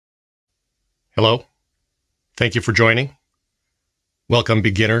Hello, thank you for joining. Welcome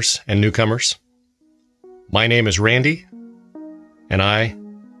beginners and newcomers. My name is Randy, and I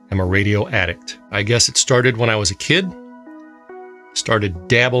am a radio addict. I guess it started when I was a kid. Started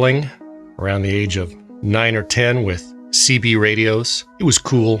dabbling around the age of 9 or 10 with CB radios. It was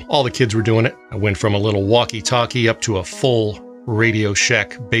cool. All the kids were doing it. I went from a little walkie-talkie up to a full Radio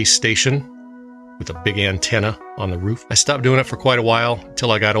Shack base station with a big antenna on the roof. I stopped doing it for quite a while until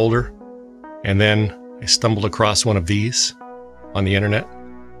I got older. And then I stumbled across one of these on the internet.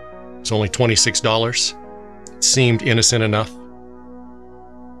 It was only $26. It seemed innocent enough.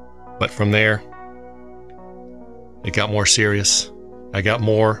 But from there, it got more serious. I got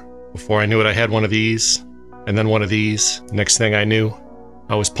more. Before I knew it, I had one of these, and then one of these. Next thing I knew,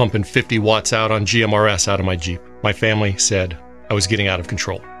 I was pumping 50 watts out on GMRS out of my Jeep. My family said I was getting out of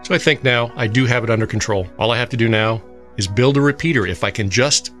control. So I think now I do have it under control. All I have to do now is build a repeater. If I can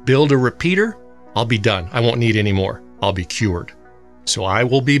just build a repeater, I'll be done. I won't need any more. I'll be cured. So I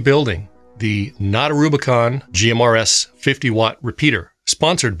will be building the Not a Rubicon GMRS 50 watt repeater,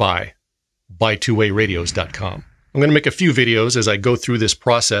 sponsored by BuyTwoWayRadios.com. I'm going to make a few videos as I go through this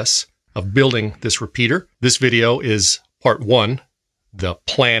process of building this repeater. This video is part 1, the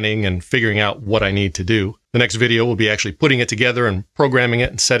planning and figuring out what I need to do. The next video will be actually putting it together and programming it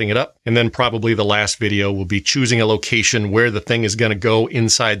and setting it up. And then probably the last video will be choosing a location where the thing is going to go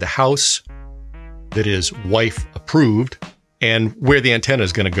inside the house that is wife approved, and where the antenna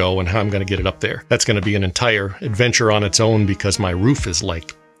is going to go and how I'm going to get it up there. That's going to be an entire adventure on its own because my roof is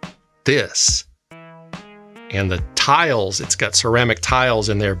like this. And the tiles, it's got ceramic tiles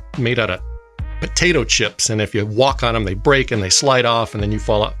and they're made out of potato chips. And if you walk on them, they break and they slide off and then you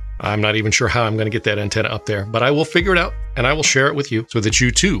fall out. I'm not even sure how I'm going to get that antenna up there, but I will figure it out and I will share it with you so that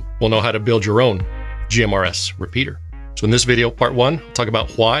you too will know how to build your own GMRS repeater. So in this video, part 1, I'll talk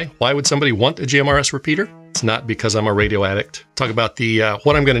about why. Why would somebody want a GMRS repeater? It's not because I'm a radio addict. Talk about the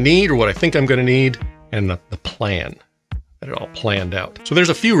what I'm going to need or what I think I'm going to need and the plan. That it all planned out. So there's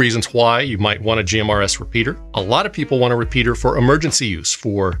a few reasons why you might want a GMRS repeater. A lot of people want a repeater for emergency use,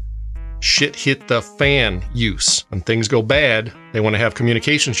 for shit hit the fan use. When things go bad, they want to have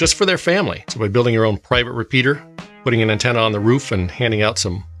communications just for their family. So by building your own private repeater, putting an antenna on the roof and handing out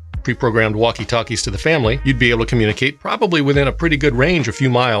some pre-programmed walkie-talkies to the family, you'd be able to communicate probably within a pretty good range, a few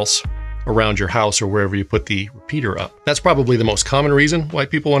miles around your house or wherever you put the repeater up. That's probably the most common reason why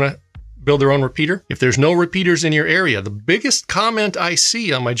people want to build their own repeater. If there's no repeaters in your area, the biggest comment I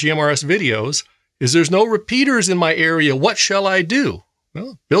see on my GMRS videos is there's no repeaters in my area. What shall I do?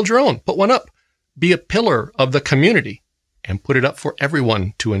 Well, build your own, put one up, be a pillar of the community and put it up for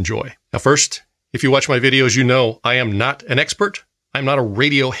everyone to enjoy. Now first, if you watch my videos, you know I am not an expert. I'm not a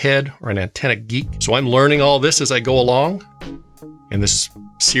radio head or an antenna geek. So I'm learning all this as I go along. And this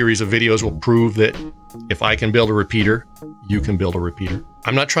series of videos will prove that if I can build a repeater, you can build a repeater.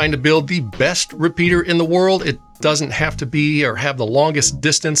 I'm not trying to build the best repeater in the world. It doesn't have to be or have the longest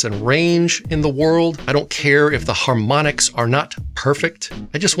distance and range in the world. I don't care if the harmonics are not perfect.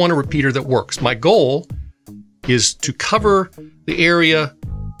 I just want a repeater that works. My goal is to cover the area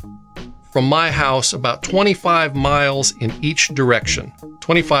from my house about 25 miles in each direction,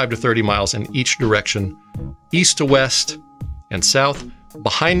 25 to 30 miles in each direction, east to west and south.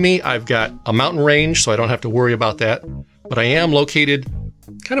 Behind me, I've got a mountain range, so I don't have to worry about that. But I am located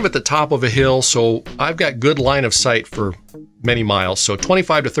kind of at the top of a hill, so I've got good line of sight for many miles. So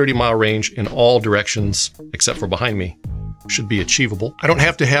 25 to 30 mile range in all directions, except for behind me, should be achievable. I don't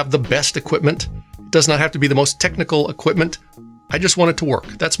have to have the best equipment. It does not have to be the most technical equipment. I just want it to work.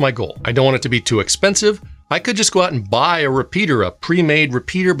 That's my goal. I don't want it to be too expensive. I could just go out and buy a repeater, a pre-made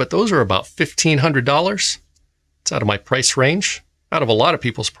repeater, but those are about $1,500. It's out of my price range, out of a lot of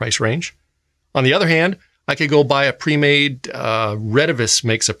people's price range. On the other hand, I could go buy a pre-made, Redivis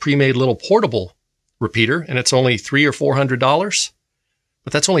makes a pre-made little portable repeater, and it's only $300 or $400,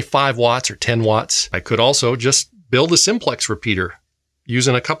 but that's only 5 watts or 10 watts. I could also just build a simplex repeater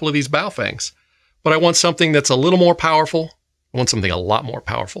using a couple of these Baofangs, but I want something that's a little more powerful. I want something a lot more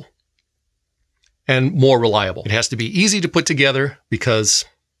powerful and more reliable. It has to be easy to put together because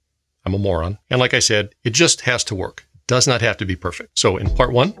I'm a moron. And like I said, it just has to work. It does not have to be perfect. So in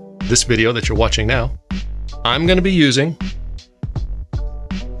part 1, this video that you're watching now, I'm going to be using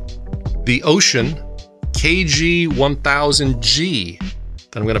the Wouxun KG-1000G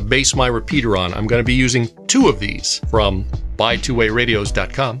that I'm going to base my repeater on. I'm going to be using 2 of these from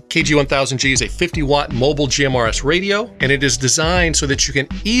BuyTwoWayRadios.com. KG-1000G is a 50 watt mobile GMRS radio, and it is designed so that you can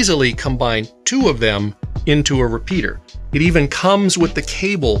easily combine 2 of them into a repeater. It even comes with the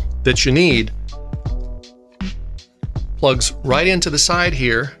cable that you need. Plugs right into the side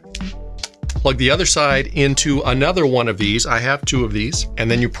here plug the other side into another one of these. I have two of these, and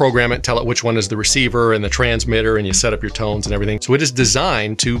then you program it, tell it which one is the receiver and the transmitter, and you set up your tones and everything. So it is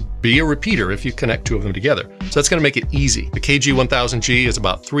designed to be a repeater if you connect two of them together. So that's gonna make it easy. The KG-1000G is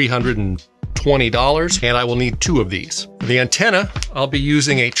about $320, and I will need two of these. For the antenna, I'll be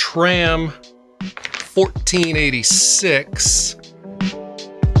using a Tram 1486.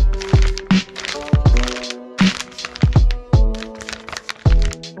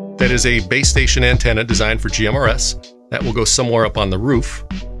 That is a base station antenna designed for GMRS. That will go somewhere up on the roof,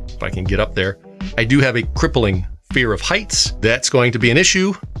 if I can get up there. I do have a crippling fear of heights. That's going to be an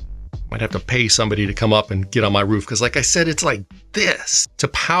issue. Might have to pay somebody to come up and get on my roof, because like I said, it's like this. To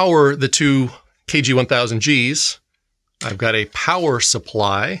power the two KG-1000Gs, I've got a power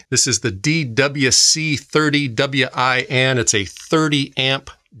supply. This is the DWC30WIN. It's a 30 amp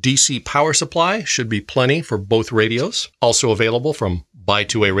DC power supply. Should be plenty for both radios. Also available from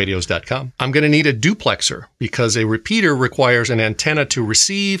buy2aradios.com. I'm going to need a duplexer because a repeater requires an antenna to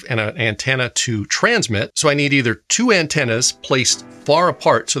receive and an antenna to transmit. So I need either two antennas placed far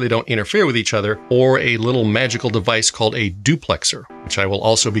apart so they don't interfere with each other, or a little magical device called a duplexer, which I will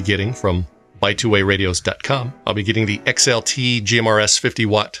also be getting from buy2aradios.com. I'll be getting the XLT GMRS 50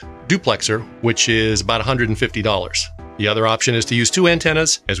 watt duplexer, which is about $150. The other option is to use two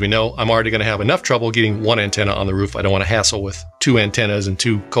antennas. As we know, I'm already going to have enough trouble getting one antenna on the roof. I don't want to hassle with two antennas and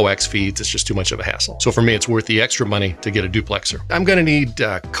two coax feeds. It's just too much of a hassle. So for me, it's worth the extra money to get a duplexer. I'm going to need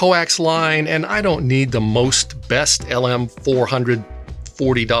coax line, and I don't need the most best LM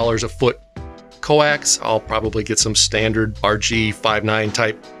 $440 a foot coax. I'll probably get some standard RG59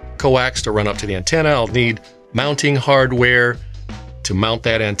 type coax to run up to the antenna. I'll need mounting hardware to mount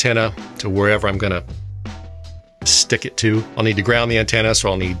that antenna to wherever I'm going to stick it to. I'll need to ground the antenna, so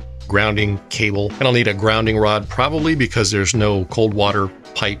I'll need grounding cable, and I'll need a grounding rod, probably because there's no cold water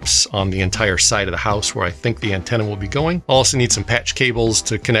pipes on the entire side of the house where I think the antenna will be going. I'll also need some patch cables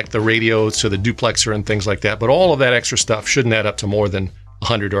to connect the radios to the duplexer and things like that, but all of that extra stuff shouldn't add up to more than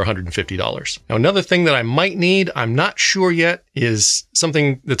 $100 or $150. Now, another thing that I might need, I'm not sure yet, is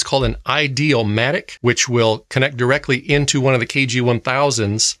something that's called an ID-O-Matic, which will connect directly into one of the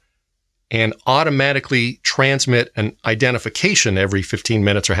KG-1000s and automatically transmit an identification every 15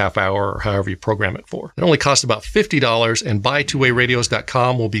 minutes or half hour or however you program it for. It only costs about $50, and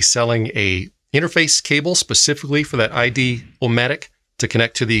buy2aradios.com will be selling a interface cable specifically for that ID-O-Matic to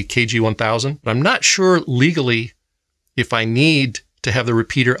connect to the KG-1000. But I'm not sure legally if I need to have the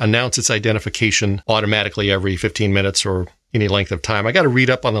repeater announce its identification automatically every 15 minutes or any length of time. I got to read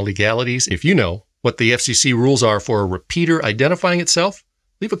up on the legalities. If you know what the FCC rules are for a repeater identifying itself,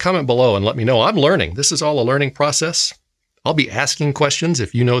 leave a comment below and let me know. I'm learning. This is all a learning process. I'll be asking questions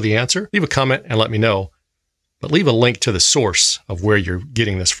if you know the answer. Leave a comment and let me know. But leave a link to the source of where you're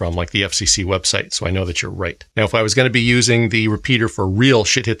getting this from, like the FCC website, so I know that you're right. Now, if I was going to be using the repeater for real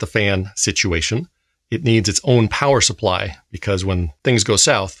shit hit the fan situation, it needs its own power supply, because when things go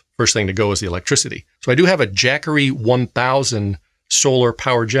south, first thing to go is the electricity. So I do have a Jackery 1000 solar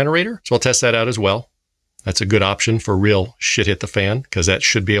power generator, so I'll test that out as well. That's a good option for real shit hit the fan, because that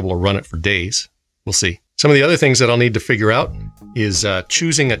should be able to run it for days. We'll see. Some of the other things that I'll need to figure out is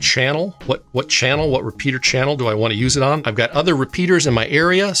choosing a channel. What repeater channel do I want to use it on? I've got other repeaters in my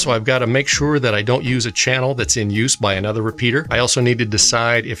area, so I've got to make sure that I don't use a channel that's in use by another repeater. I also need to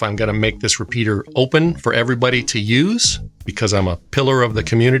decide if I'm going to make this repeater open for everybody to use, because I'm a pillar of the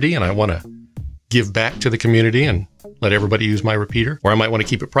community and I want to give back to the community and let everybody use my repeater, or I might want to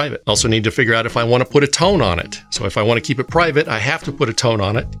keep it private. Also need to figure out if I want to put a tone on it. So if I want to keep it private, I have to put a tone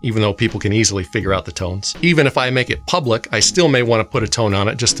on it, even though people can easily figure out the tones. Even if I make it public, I still may want to put a tone on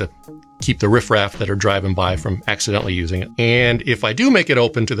it just to keep the riffraff that are driving by from accidentally using it. And if I do make it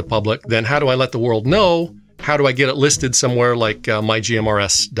open to the public, then how do I let the world know? How do I get it listed somewhere like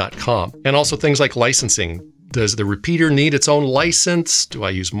mygmrs.com? And also things like licensing. Does the repeater need its own license? Do I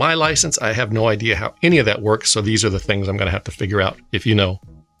use my license? I have no idea how any of that works, so these are the things I'm going to have to figure out. If you know,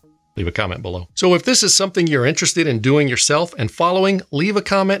 leave a comment below. So if this is something you're interested in doing yourself and following, leave a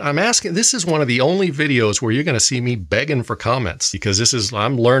comment. I'm asking, this is one of the only videos where you're going to see me begging for comments, because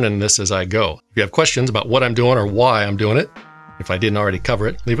I'm learning this as I go. If you have questions about what I'm doing or why I'm doing it, if I didn't already cover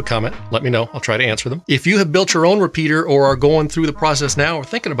it, leave a comment. Let me know. I'll try to answer them. If you have built your own repeater or are going through the process now or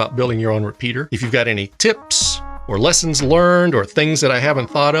thinking about building your own repeater, if you've got any tips or lessons learned or things that I haven't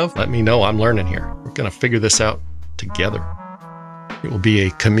thought of, let me know. I'm learning here. We're going to figure this out together. It will be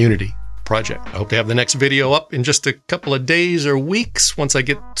a community project. I hope to have the next video up in just a couple of days or weeks once I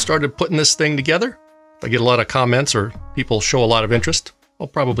get started putting this thing together. If I get a lot of comments or people show a lot of interest, I'll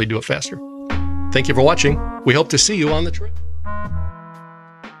probably do it faster. Thank you for watching. We hope to see you on the trip.